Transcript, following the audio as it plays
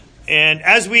And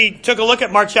as we took a look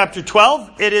at Mark chapter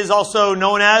 12, it is also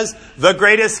known as the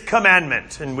greatest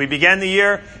commandment. And we began the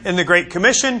year in the Great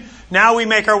Commission. Now we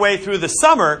make our way through the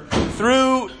summer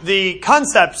through the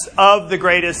concepts of the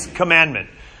greatest commandment.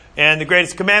 And the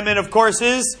greatest commandment, of course,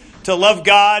 is to love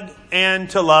God and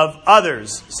to love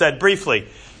others, said briefly.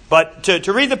 But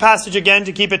to read the passage again,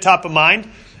 to keep it top of mind,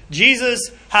 Jesus,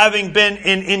 having been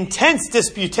in intense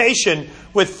disputation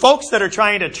with folks that are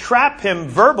trying to trap him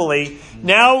verbally,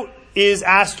 now is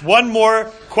asked one more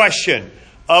question.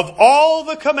 Of all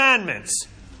the commandments,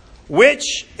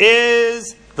 which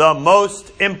is the most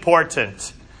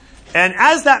important? And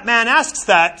as that man asks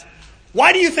that,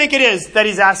 why do you think it is that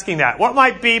he's asking that? What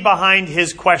might be behind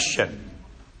his question?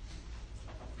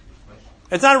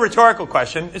 It's not a rhetorical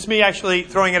question. It's me actually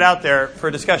throwing it out there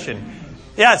for discussion.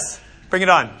 Yes, bring it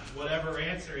on. Whatever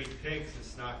answer he picks,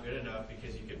 it's not good enough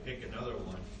because you could pick another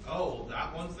one. Oh,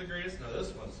 that one's the greatest? No,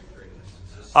 this one's the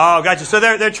greatest. Oh, gotcha. So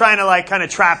they're trying to kind of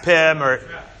trap him or...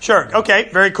 Sure. Okay.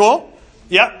 Very cool.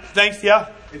 Yep. Thanks. Yeah.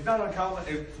 It's not uncommon.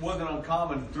 It wasn't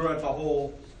uncommon throughout the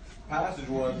whole passage.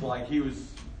 Was like he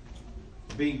was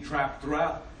being trapped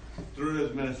through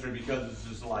his ministry because it's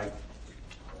just like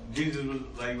Jesus was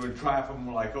like would trap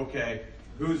him like, okay,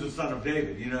 who's the son of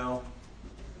David?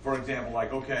 For example,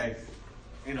 like, okay,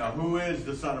 who is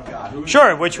the son of God?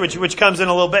 Sure, which comes in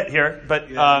a little bit here, but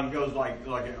he goes like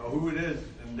who it is,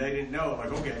 and they didn't know.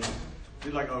 Like, okay,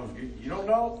 he's like, oh, you don't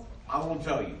know? I won't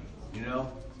tell you.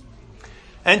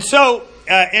 And so,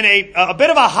 in a bit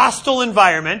of a hostile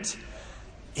environment,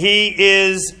 he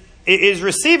is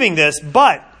receiving this.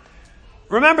 But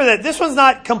remember that this was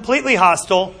not completely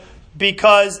hostile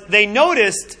because they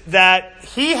noticed that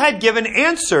he had given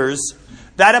answers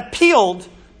that appealed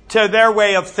to their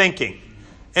way of thinking.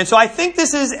 And so I think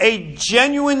this is a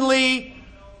genuinely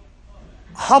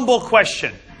humble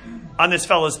question on this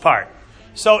fellow's part.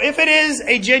 So if it is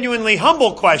a genuinely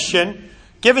humble question,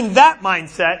 given that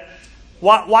mindset,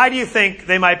 why do you think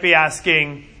they might be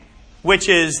asking, which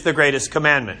is the greatest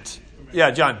commandment?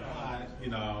 Yeah, John.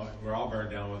 We're all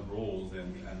burned down with rules,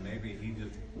 and maybe he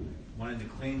just wanted to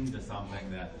cling to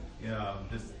something that,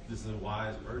 this is a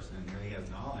wise person, he has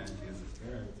knowledge, he has the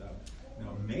Spirit.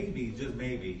 So, maybe, just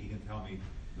maybe, he can tell me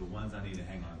the ones I need to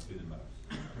hang on to the most.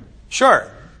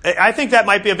 Sure. I think that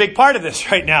might be a big part of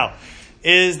this right now,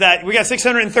 is that we got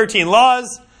 613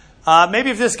 laws.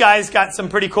 Maybe if this guy's got some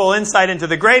pretty cool insight into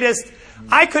the greatest,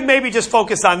 I could maybe just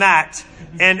focus on that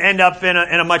and end up in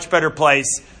a much better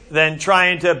place than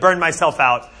trying to burn myself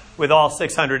out with all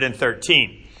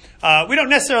 613. We don't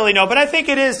necessarily know, but I think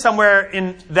it is somewhere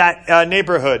in that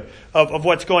neighborhood of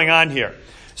what's going on here.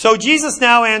 So Jesus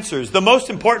now answers. The most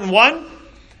important one,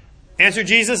 answer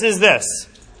Jesus, is this.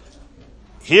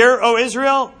 Hear, O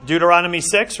Israel, Deuteronomy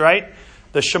 6, right?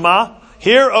 The Shema.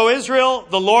 Hear, O Israel,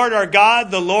 the Lord our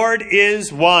God, the Lord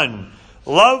is one.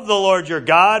 Love the Lord your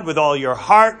God with all your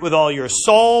heart, with all your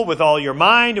soul, with all your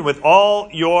mind, and with all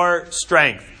your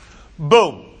strength.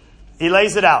 Boom. He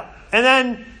lays it out. And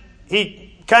then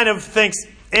he kind of thinks,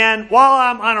 and while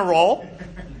I'm on a roll,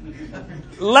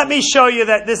 let me show you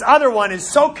that this other one is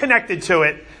so connected to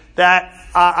it that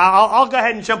I'll go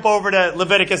ahead and jump over to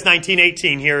Leviticus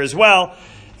 19:18 here as well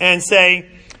and say,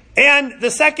 and the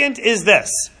second is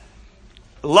this.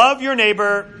 Love your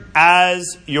neighbor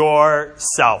as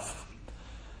yourself.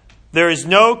 There is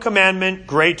no commandment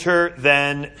greater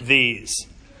than these.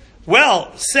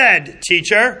 Well said,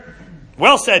 teacher.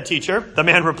 Well said, teacher, the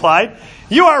man replied.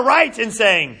 You are right in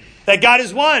saying that God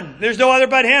is one. There's no other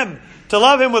but him. To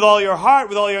love him with all your heart,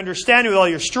 with all your understanding, with all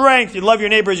your strength. You love your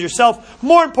neighbor as yourself.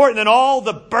 More important than all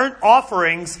the burnt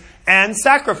offerings and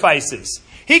sacrifices.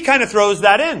 He kind of throws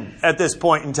that in at this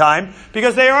point in time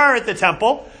because they are at the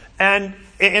temple and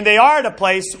they are at a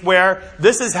place where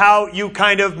this is how you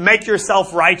kind of make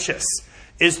yourself righteous,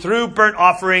 is through burnt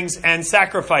offerings and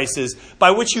sacrifices,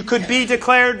 by which you could be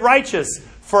declared righteous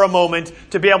for a moment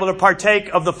to be able to partake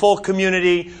of the full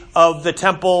community of the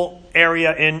temple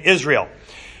area in Israel.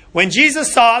 When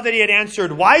Jesus saw that he had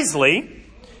answered wisely,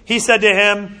 he said to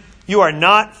him, you are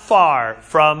not far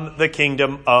from the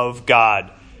kingdom of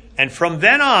God. And from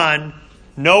then on,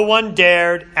 no one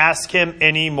dared ask him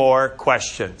any more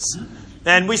questions.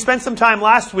 And we spent some time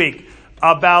last week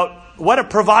about what a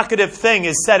provocative thing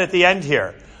is said at the end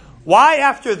here. Why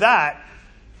after that,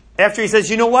 after he says,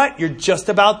 you know what, you're just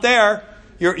about there.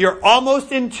 You're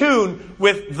almost in tune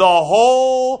with the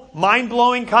whole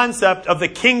mind-blowing concept of the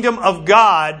kingdom of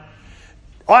God.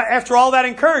 After all that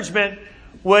encouragement,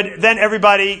 would then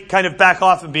everybody kind of back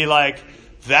off and be like,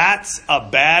 that's a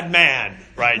bad man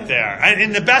right there. And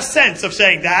in the best sense of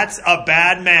saying that's a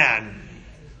bad man.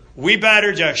 We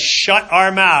better just shut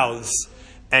our mouths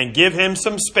and give him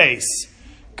some space,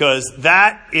 because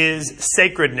that is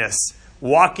sacredness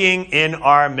walking in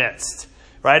our midst.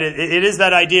 Right? It is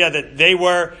that idea that they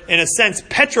were, in a sense,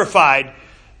 petrified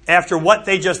after what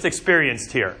they just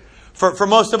experienced here. For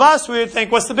most of us, we would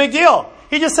think, what's the big deal?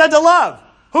 He just said to love.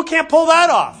 Who can't pull that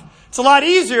off? It's a lot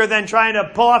easier than trying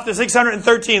to pull off the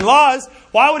 613 laws.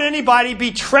 Why would anybody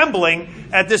be trembling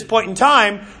at this point in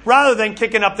time rather than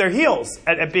kicking up their heels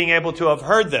at being able to have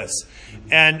heard this?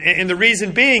 And the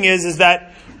reason being is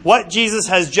that what Jesus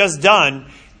has just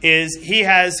done is he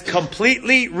has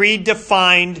completely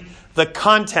redefined the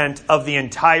content of the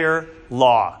entire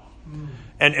law.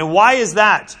 And why is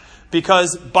that?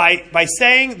 Because by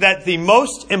saying that the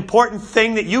most important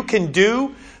thing that you can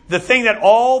do, the thing that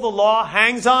all the law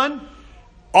hangs on,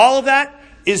 all of that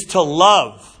is to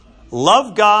love.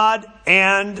 Love God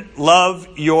and love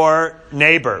your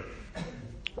neighbor.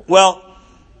 Well,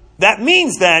 that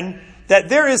means then that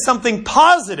there is something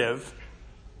positive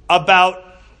about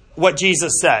what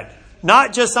Jesus said.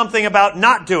 Not just something about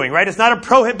not doing, right? It's not a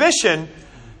prohibition.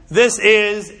 This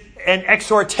is an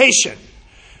exhortation.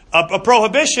 A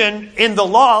prohibition in the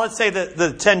law, let's say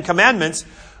the Ten Commandments,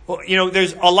 well,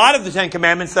 there's a lot of the Ten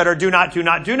Commandments that are do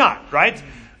not, right?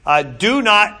 Do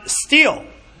not steal.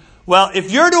 Well, if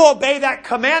you're to obey that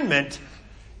commandment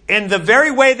in the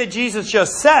very way that Jesus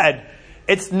just said,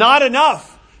 it's not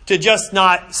enough to just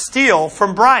not steal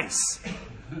from Bryce.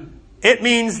 It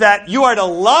means that you are to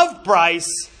love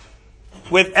Bryce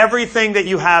with everything that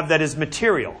you have that is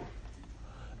material.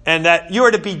 And that you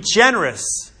are to be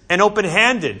generous and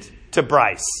open-handed to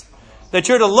Bryce. That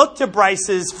you're to look to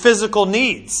Bryce's physical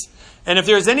needs. And if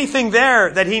there's anything there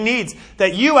that he needs,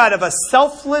 that you, out of a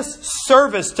selfless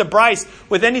service to Bryce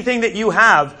with anything that you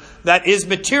have that is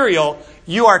material,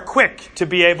 you are quick to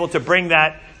be able to bring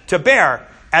that to bear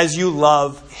as you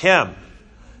love him.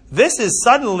 This is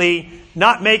suddenly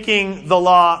not making the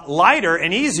law lighter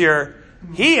and easier.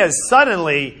 He has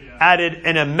suddenly added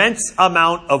an immense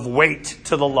amount of weight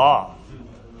to the law.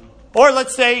 Or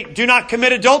let's say, do not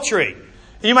commit adultery.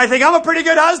 And you might think, I'm a pretty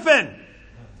good husband.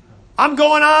 I'm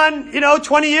going on,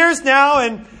 20 years now,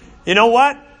 and you know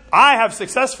what? I have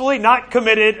successfully not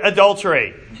committed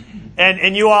adultery.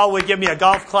 And you all would give me a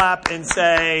golf clap and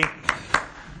say,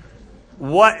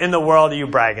 what in the world are you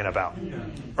bragging about?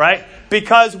 Right?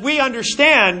 Because we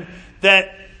understand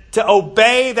that to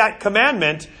obey that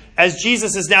commandment, as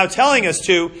Jesus is now telling us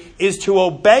to, is to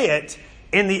obey it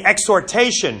in the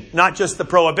exhortation, not just the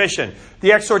prohibition.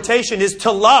 The exhortation is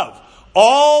to love.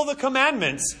 All the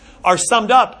commandments are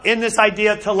summed up in this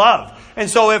idea to love. And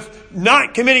so if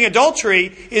not committing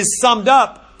adultery is summed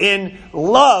up in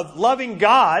love, loving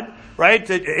God, right?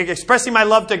 Expressing my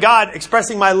love to God,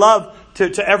 expressing my love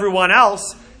to everyone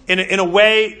else in a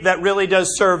way that really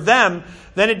does serve them,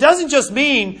 then it doesn't just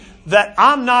mean that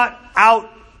I'm not out,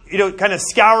 kind of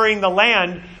scouring the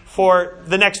land for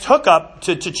the next hookup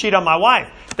to cheat on my wife.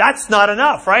 That's not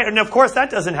enough, right? And of course that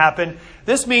doesn't happen.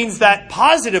 This means that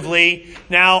positively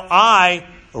now I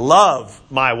love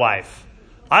my wife.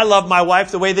 I love my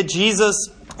wife the way that Jesus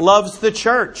loves the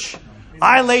church.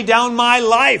 I lay down my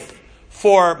life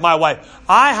for my wife.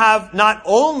 I have not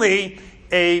only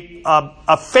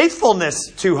a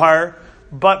faithfulness to her,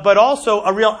 but also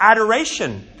a real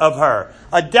adoration of her,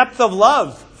 a depth of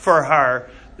love for her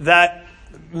that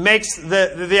makes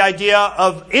the idea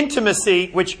of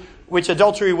intimacy, which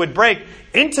adultery would break,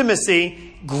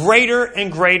 intimacy greater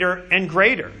and greater and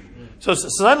greater. So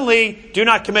suddenly, do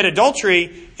not commit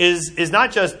adultery is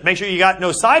not just make sure you got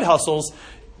no side hustles.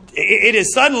 It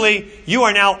is suddenly you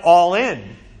are now all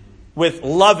in with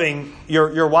loving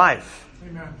your wife.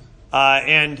 Amen.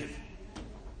 And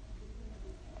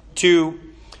to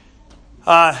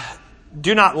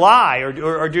do not lie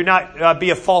or do not be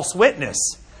a false witness.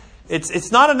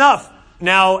 It's not enough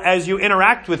now as you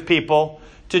interact with people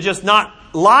to just not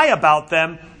lie about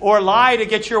them or lie to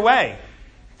get your way.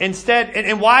 Instead,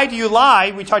 and why do you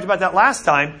lie? We talked about that last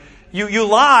time. You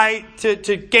lie to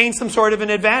gain some sort of an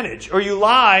advantage. Or you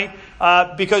lie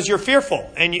because you're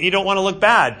fearful and you don't want to look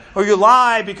bad. Or you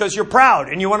lie because you're proud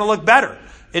and you want to look better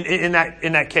in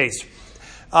that case.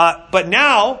 But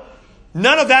now,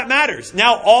 none of that matters.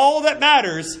 Now all that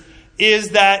matters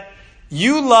is that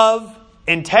you love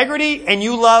integrity and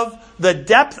you love the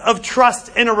depth of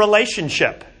trust in a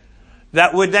relationship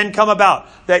that would then come about.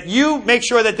 That you make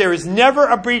sure that there is never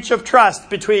a breach of trust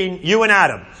between you and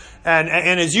Adam.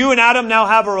 And as you and Adam now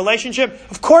have a relationship,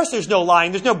 of course there's no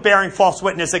lying. There's no bearing false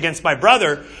witness against my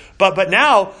brother. But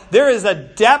now there is a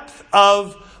depth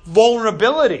of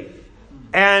vulnerability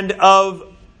and of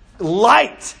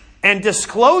light and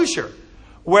disclosure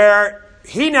where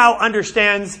he now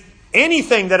understands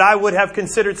anything that I would have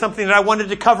considered something that I wanted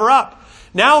to cover up.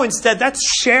 Now instead, that's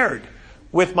shared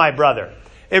with my brother.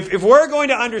 If we're going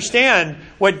to understand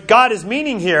what God is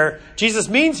meaning here, Jesus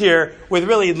means here, with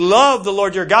really love the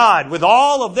Lord your God, with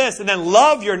all of this, and then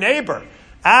love your neighbor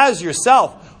as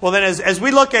yourself. Well, then as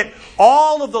we look at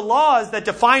all of the laws that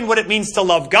define what it means to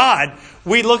love God,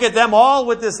 we look at them all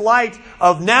with this light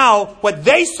of now what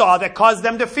they saw that caused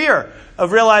them to fear,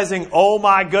 of realizing, oh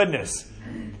my goodness,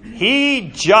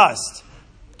 he just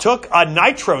took a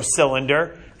nitro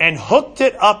cylinder and hooked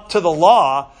it up to the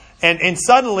law, and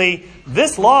suddenly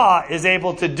this law is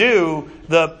able to do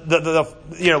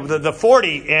the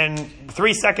 40 in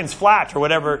 3 seconds flat, or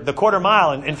whatever, the quarter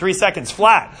mile in 3 seconds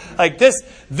flat. Like this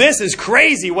is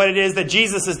crazy what it is that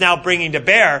Jesus is now bringing to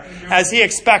bear as he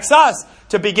expects us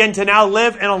to begin to now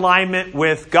live in alignment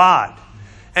with God.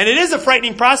 And it is a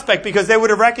frightening prospect, because they would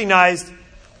have recognized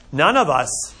none of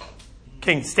us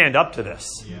can stand up to this.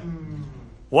 Yeah.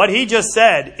 What he just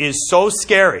said is so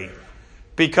scary,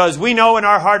 because we know in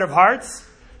our heart of hearts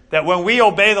that when we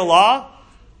obey the law,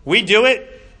 we do it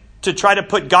to try to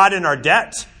put God in our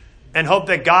debt and hope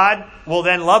that God will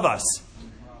then love us.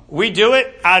 We do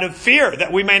it out of fear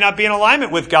that we may not be in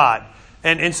alignment with God.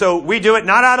 And so we do it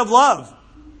not out of love,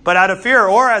 but out of fear,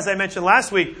 or as I mentioned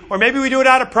last week, or maybe we do it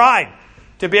out of pride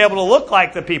to be able to look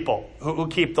like the people who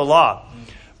keep the law.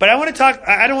 But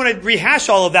I don't want to rehash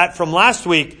all of that from last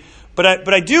week, but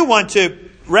I do want to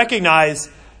recognize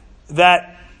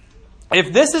that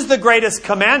if this is the greatest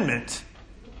commandment,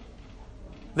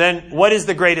 then what is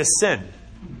the greatest sin?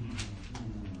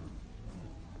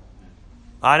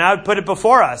 And I would put it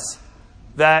before us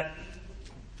that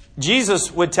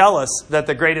Jesus would tell us that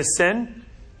the greatest sin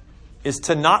is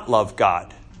to not love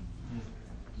God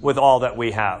with all that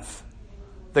we have.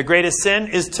 The greatest sin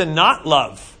is to not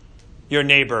love your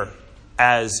neighbor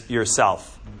as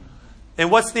yourself. And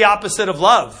what's the opposite of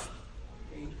love?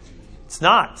 It's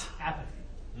not.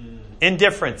 Apathy.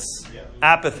 Indifference.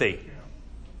 Apathy.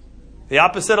 The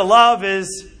opposite of love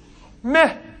is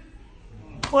meh.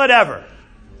 Whatever.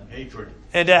 Hatred.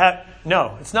 And to have,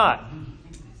 no, it's not.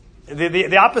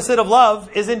 The opposite of love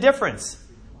is indifference.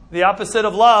 The opposite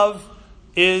of love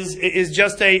is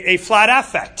just a flat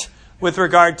affect with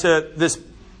regard to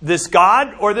this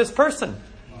God or this person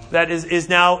that is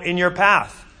now in your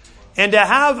path. And to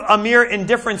have a mere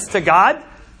indifference to God,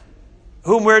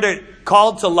 whom we're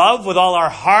called to love with all our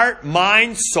heart,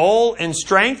 mind, soul, and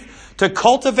strength, to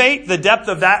cultivate the depth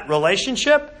of that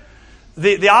relationship,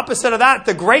 the opposite of that,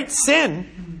 the great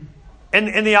sin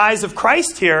in the eyes of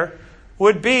Christ here,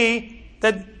 would be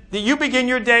that you begin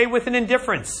your day with an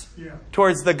indifference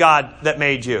towards the God that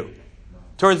made you,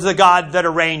 towards the God that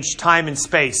arranged time and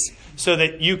space so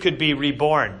that you could be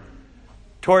reborn,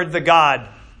 toward the God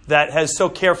that has so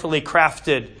carefully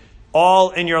crafted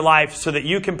all in your life so that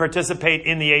you can participate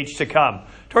in the age to come,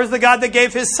 towards the God that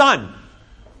gave his Son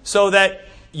so that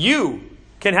you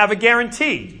can have a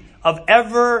guarantee of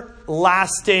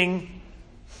everlasting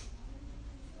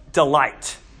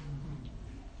delight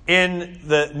in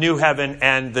the new heaven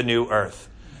and the new earth.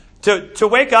 To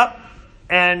wake up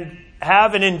and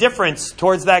have an indifference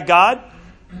towards that God,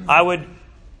 I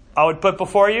would put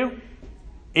before you,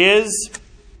 is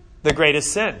the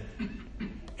greatest sin.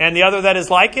 And the other that is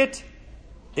like it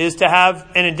is to have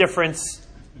an indifference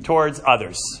towards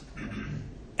others.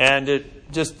 And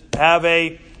just have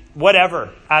a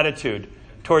whatever attitude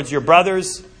towards your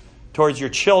brothers, towards your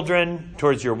children,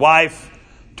 towards your wife,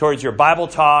 towards your Bible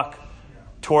talk,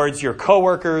 towards your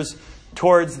coworkers,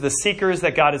 towards the seekers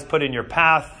that God has put in your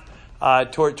path,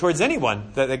 towards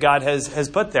anyone that God has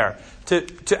put there.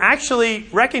 To actually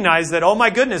recognize that, oh my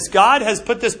goodness, God has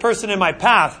put this person in my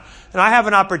path, and I have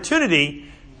an opportunity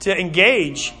to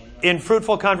engage in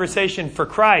fruitful conversation for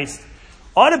Christ,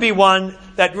 ought to be one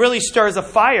that really stirs a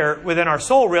fire within our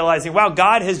soul, realizing, wow,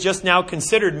 God has just now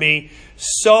considered me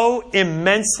so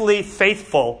immensely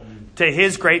faithful to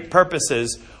his great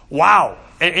purposes. Wow.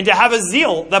 And to have a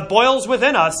zeal that boils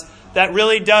within us that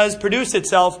really does produce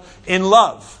itself in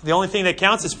love. The only thing that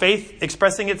counts is faith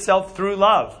expressing itself through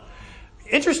love.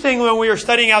 Interesting, when we were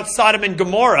studying out Sodom and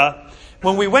Gomorrah,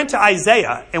 when we went to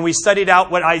Isaiah and we studied out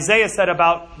what Isaiah said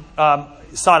about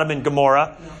Sodom and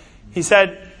Gomorrah, he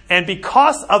said, and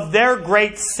because of their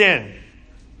great sin,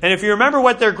 and if you remember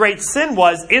what their great sin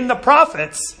was in the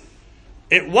prophets,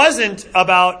 it wasn't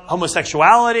about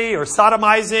homosexuality or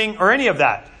sodomizing or any of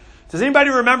that. Does anybody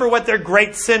remember what their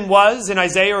great sin was in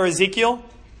Isaiah or Ezekiel?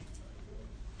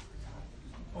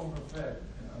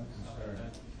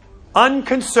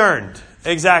 Unconcerned.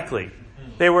 Exactly.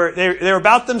 They were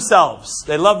about themselves.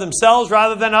 They loved themselves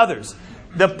rather than others.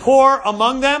 The poor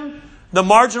among them, the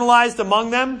marginalized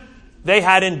among them, they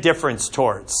had indifference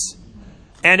towards.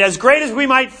 And as great as we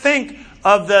might think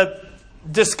of the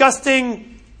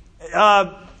disgusting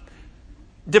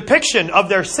depiction of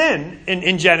their sin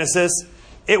in Genesis,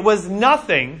 it was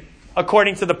nothing,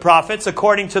 according to the prophets,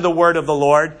 according to the word of the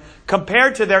Lord,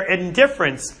 compared to their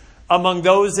indifference among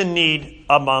those in need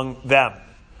among them.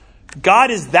 God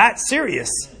is that serious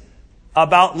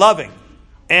about loving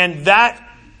and that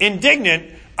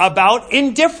indignant about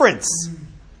indifference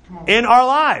in our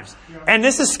lives. And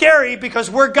this is scary because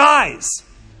we're guys.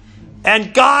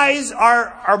 And guys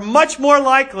are much more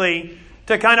likely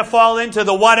to kind of fall into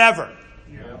the whatever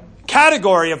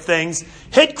category of things,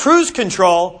 hit cruise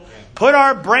control, put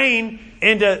our brain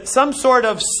into some sort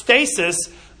of stasis,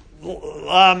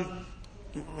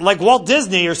 like Walt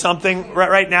Disney or something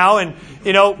right now, and,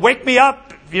 wake me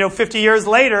up, 50 years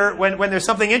later when there's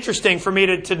something interesting for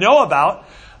me to know about.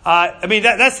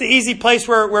 That's the easy place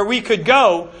where we could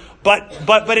go.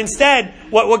 But instead,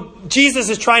 what Jesus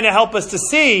is trying to help us to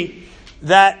see,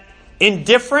 that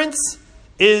indifference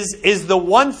is the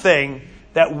one thing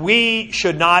that we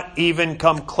should not even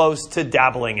come close to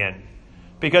dabbling in.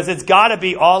 Because it's got to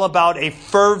be all about a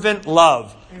fervent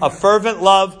love. A fervent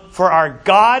love for our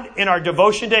God in our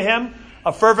devotion to Him.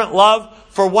 A fervent love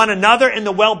for one another in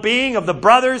the well-being of the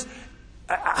brothers.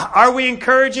 Are we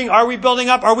encouraging? Are we building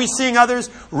up? Are we seeing others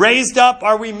raised up?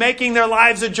 Are we making their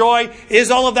lives a joy?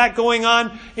 Is all of that going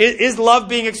on? Is love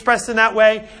being expressed in that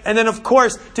way? And then, of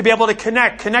course, to be able to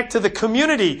connect to the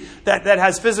community that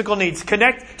has physical needs,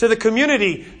 connect to the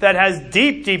community that has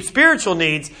deep, deep spiritual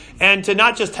needs, and to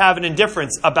not just have an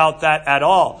indifference about that at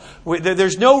all.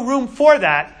 There's no room for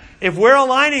that if we're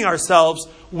aligning ourselves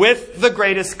with the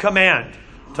greatest command,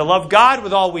 to love God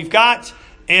with all we've got,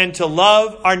 and to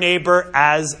love our neighbor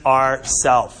as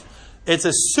ourself. It's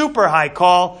a super high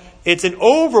call. It's an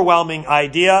overwhelming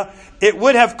idea. It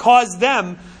would have caused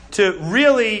them to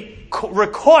really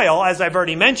recoil, as I've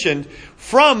already mentioned,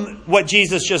 from what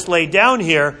Jesus just laid down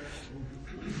here.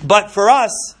 But for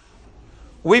us,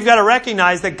 we've got to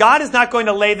recognize that God is not going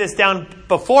to lay this down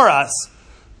before us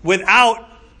without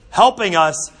helping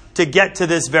us to get to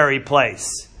this very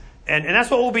place. And that's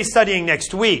what we'll be studying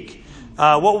next week.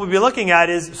 What we'll be looking at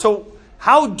is, so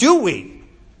how do we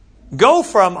go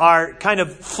from our kind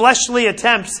of fleshly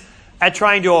attempts at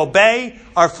trying to obey,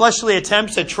 our fleshly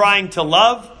attempts at trying to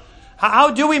love?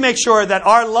 How do we make sure that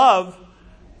our love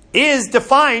is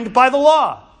defined by the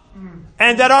law?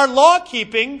 And that our law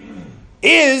keeping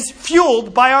is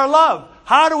fueled by our love?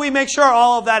 How do we make sure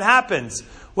all of that happens?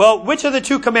 Well, which of the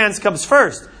two commands comes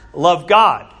first? Love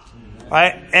God.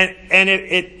 Right? And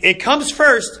it comes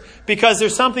first because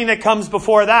there's something that comes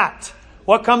before that.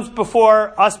 What comes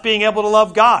before us being able to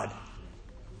love God?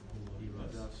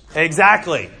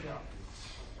 Exactly.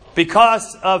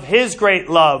 Because of His great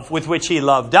love with which He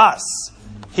loved us,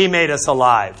 He made us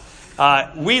alive.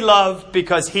 We love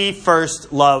because He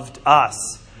first loved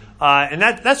us. And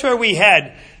that's where we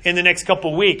head in the next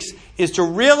couple weeks, is to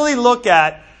really look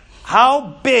at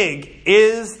how big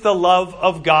is the love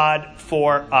of God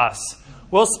for us.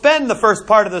 We'll spend the first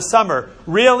part of the summer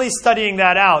really studying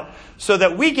that out so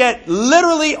that we get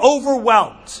literally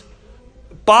overwhelmed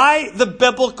by the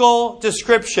biblical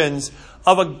descriptions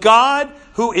of a God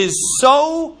who is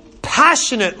so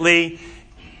passionately,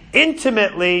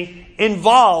 intimately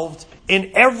involved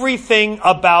in everything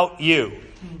about you.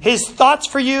 His thoughts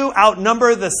for you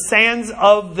outnumber the sands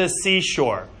of the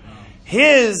seashore.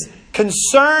 His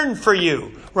concern for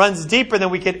you runs deeper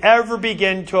than we could ever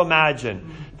begin to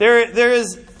imagine. There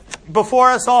is before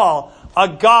us all a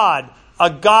God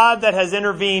that has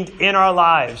intervened in our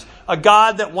lives, a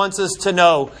God that wants us to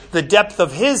know the depth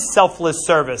of His selfless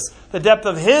service, the depth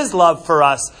of His love for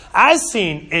us, as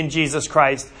seen in Jesus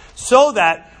Christ, so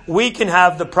that we can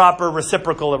have the proper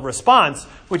reciprocal of response,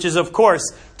 which is, of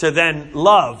course, to then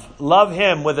love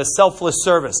Him with a selfless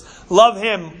service, love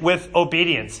Him with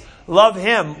obedience, love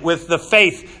Him with the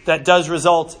faith that does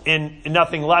result in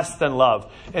nothing less than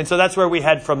love. And so that's where we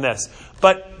head from this.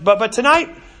 But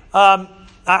tonight,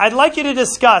 I'd like you to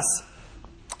discuss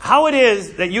how it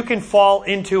is that you can fall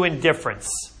into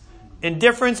indifference.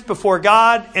 Indifference before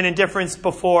God and indifference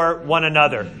before one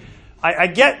another. I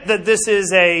get that this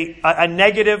is a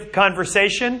negative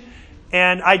conversation,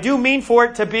 and I do mean for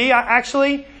it to be,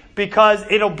 actually, because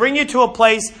it'll bring you to a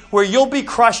place where you'll be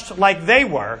crushed like they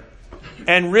were,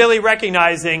 and really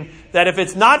recognizing that if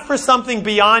it's not for something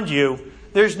beyond you,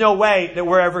 there's no way that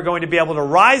we're ever going to be able to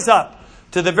rise up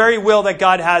to the very will that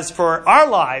God has for our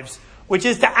lives, which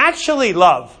is to actually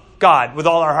love God with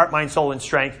all our heart, mind, soul, and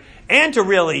strength, and to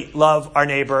really love our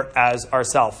neighbor as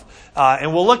ourselves.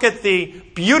 And we'll look at the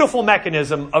beautiful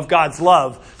mechanism of God's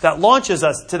love that launches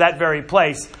us to that very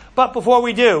place. But before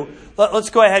we do, let's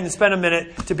go ahead and spend a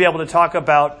minute to be able to talk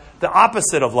about the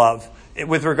opposite of love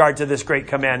with regard to this great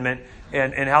commandment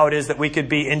and how it is that we could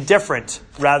be indifferent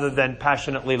rather than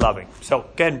passionately loving. So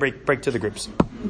go ahead and break to the groups.